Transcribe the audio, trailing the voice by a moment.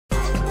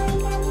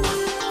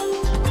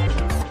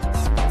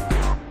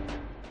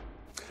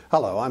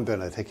Hello, I'm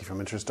Hickey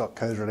from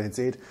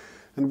interest.co.nz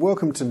and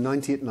welcome to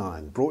 90 at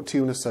 9, brought to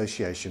you in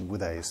association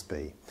with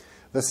ASB.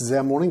 This is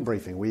our morning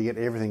briefing where you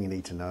get everything you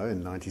need to know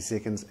in 90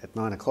 seconds at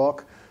 9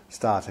 o'clock,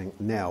 starting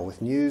now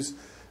with news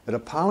that a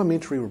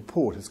parliamentary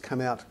report has come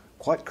out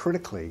quite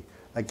critically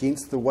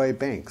against the way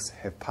banks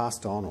have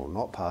passed on or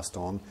not passed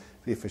on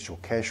the official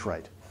cash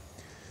rate.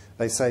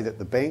 They say that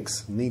the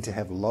banks need to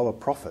have lower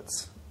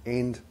profits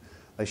and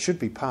they should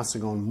be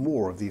passing on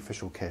more of the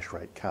official cash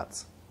rate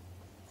cuts.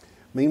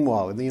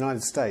 Meanwhile, in the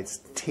United States,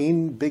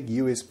 10 big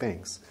US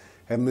banks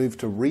have moved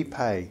to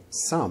repay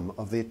some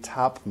of their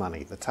TARP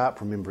money. The TARP,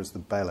 remember, is the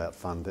bailout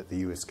fund that the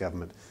US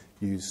government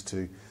used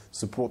to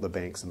support the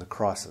banks in the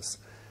crisis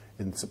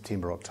in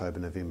September, October,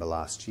 November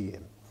last year.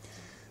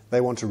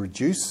 They want to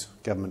reduce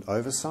government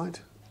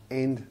oversight,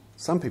 and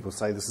some people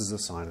say this is a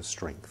sign of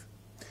strength.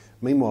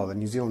 Meanwhile, the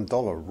New Zealand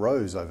dollar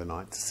rose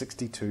overnight to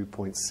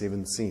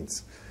 62.7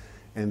 cents,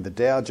 and the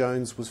Dow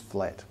Jones was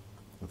flat.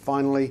 And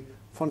finally,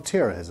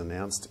 Fonterra has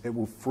announced it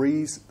will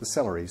freeze the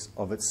salaries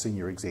of its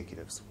senior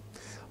executives.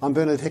 I'm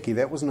Hickey.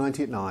 That was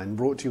 90 at 9,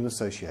 brought to you in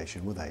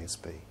association with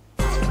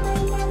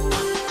ASB.